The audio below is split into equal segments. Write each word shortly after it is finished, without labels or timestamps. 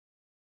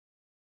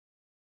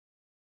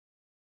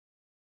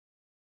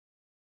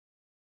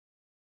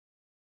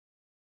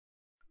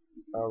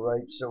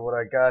Alright, so what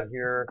I got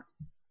here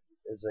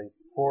is a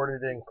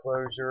ported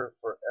enclosure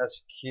for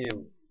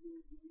SQ.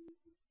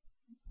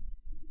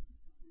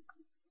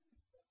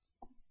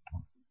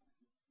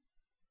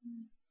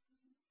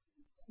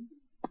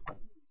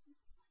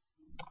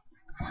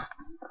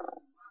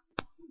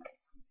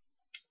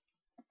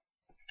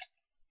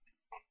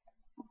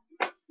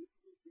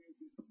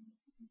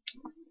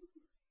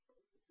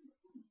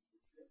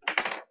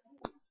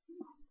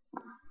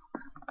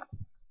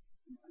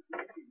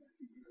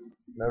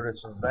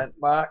 Notice a vent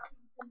box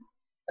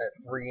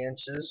at 3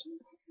 inches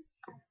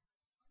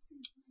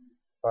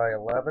by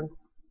 11.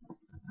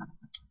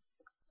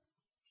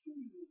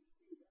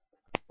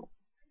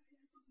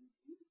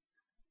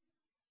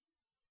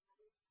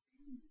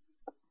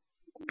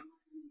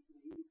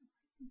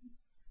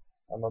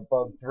 I'm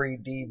above 3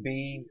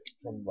 dB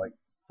from like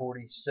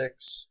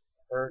 46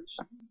 hertz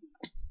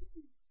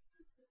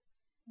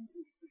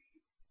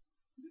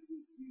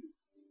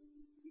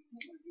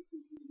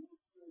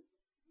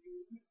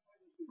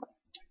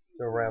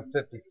to around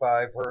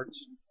 55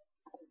 hertz.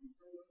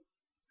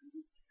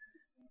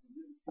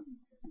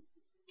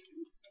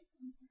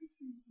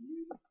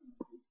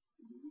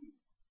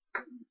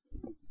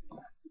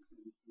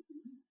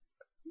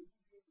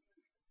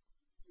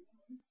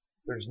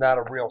 There's not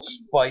a real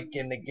spike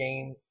in the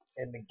gain,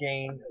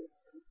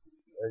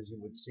 as you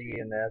would see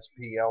in the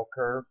SPL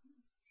curve.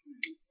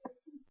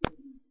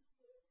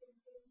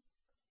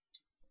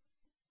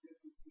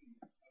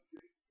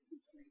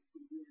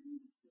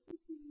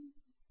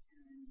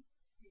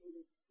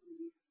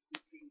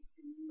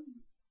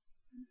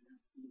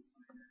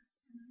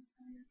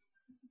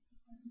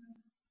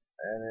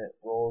 And it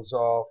rolls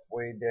off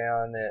way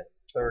down at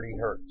 30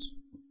 hertz.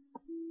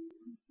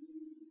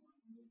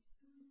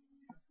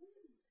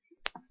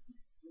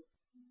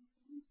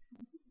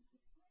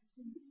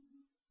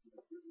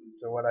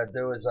 So what I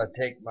do is I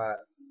take my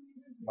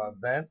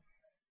vent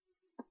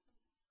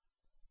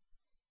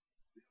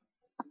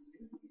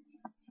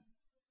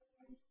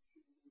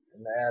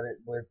and add it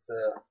with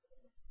the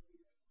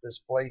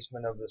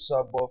displacement of the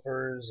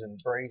subwoofers and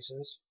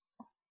braces.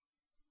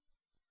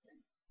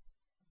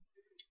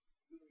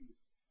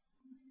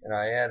 And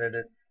I added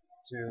it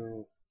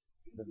to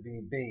the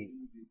BB.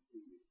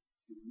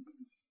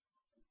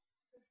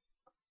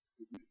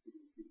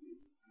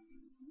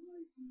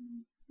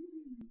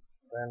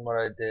 Then what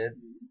I did,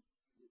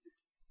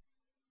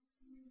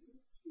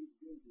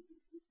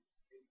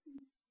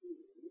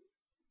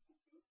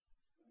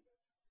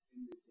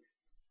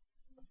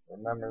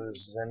 remember this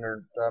is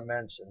inner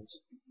dimensions.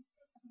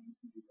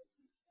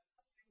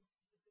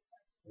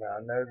 Now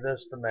I know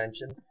this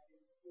dimension.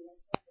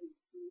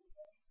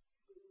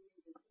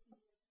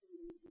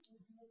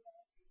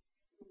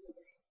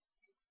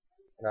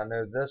 And I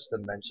know this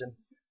dimension.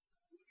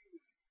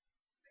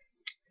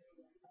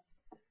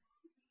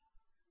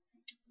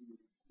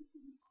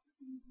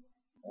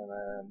 And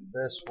then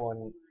this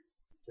one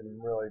can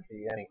really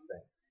be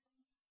anything.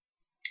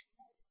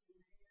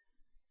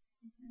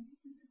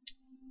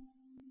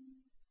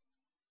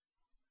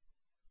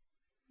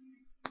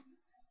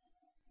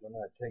 When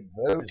I take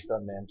those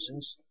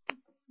dimensions,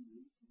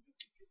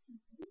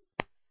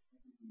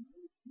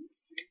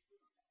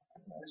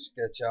 I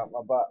sketch out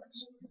my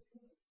box.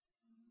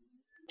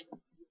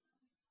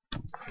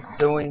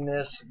 Doing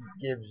this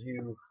gives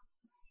you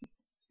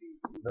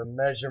the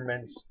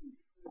measurements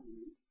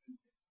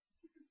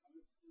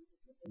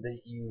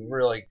that you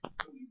really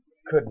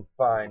couldn't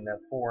find. That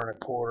 4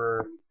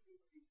 1/4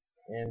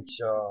 inch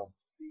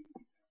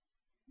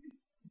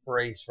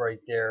brace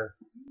right there.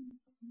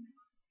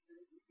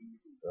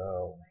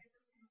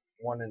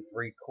 1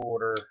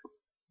 3/4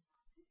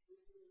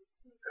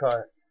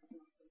 cut.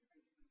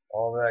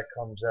 All that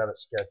comes out of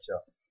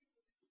SketchUp.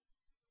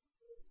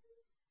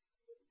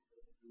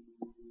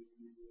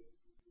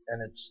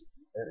 And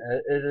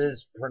it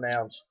is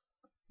pronounced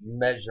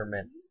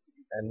measurement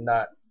and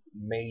not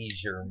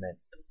measurement.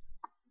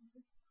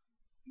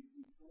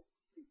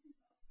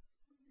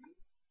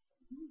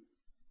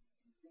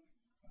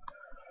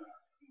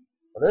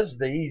 Well, this is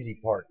the easy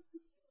part.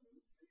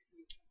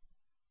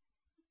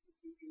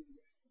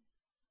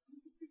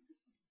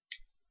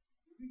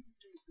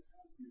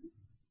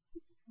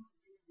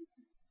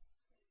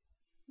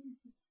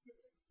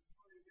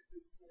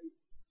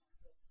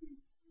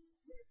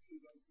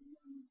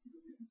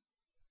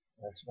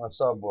 That's my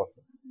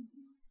subwoofer.